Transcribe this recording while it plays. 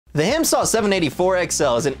The HE&M Saw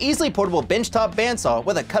 784XL is an easily portable benchtop bandsaw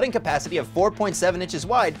with a cutting capacity of 4.7 inches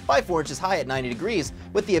wide by 4 inches high at 90 degrees,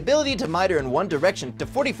 with the ability to miter in one direction to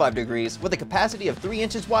 45 degrees with a capacity of 3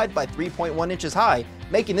 inches wide by 3.1 inches high,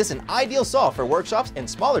 making this an ideal saw for workshops and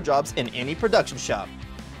smaller jobs in any production shop.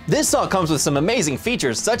 This saw comes with some amazing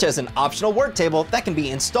features such as an optional work table that can be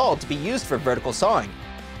installed to be used for vertical sawing,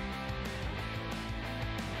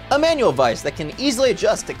 a manual vise that can easily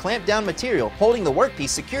adjust to clamp down material holding the workpiece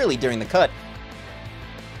securely during the cut,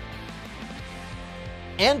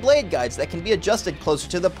 and blade guides that can be adjusted closer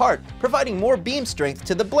to the part, providing more beam strength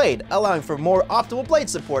to the blade, allowing for more optimal blade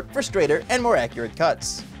support for straighter and more accurate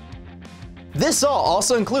cuts. This saw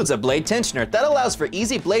also includes a blade tensioner that allows for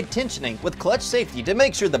easy blade tensioning with clutch safety to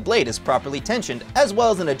make sure the blade is properly tensioned, as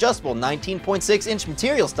well as an adjustable 19.6-inch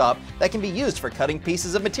material stop that can be used for cutting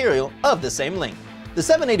pieces of material of the same length. The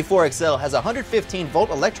 784XL has a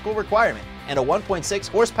 115-volt electrical requirement and a 1.6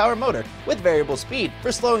 horsepower motor with variable speed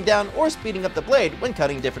for slowing down or speeding up the blade when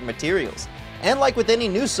cutting different materials. And like with any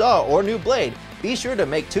new saw or new blade, be sure to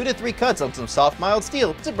make 2 to 3 cuts on some soft mild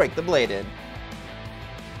steel to break the blade in.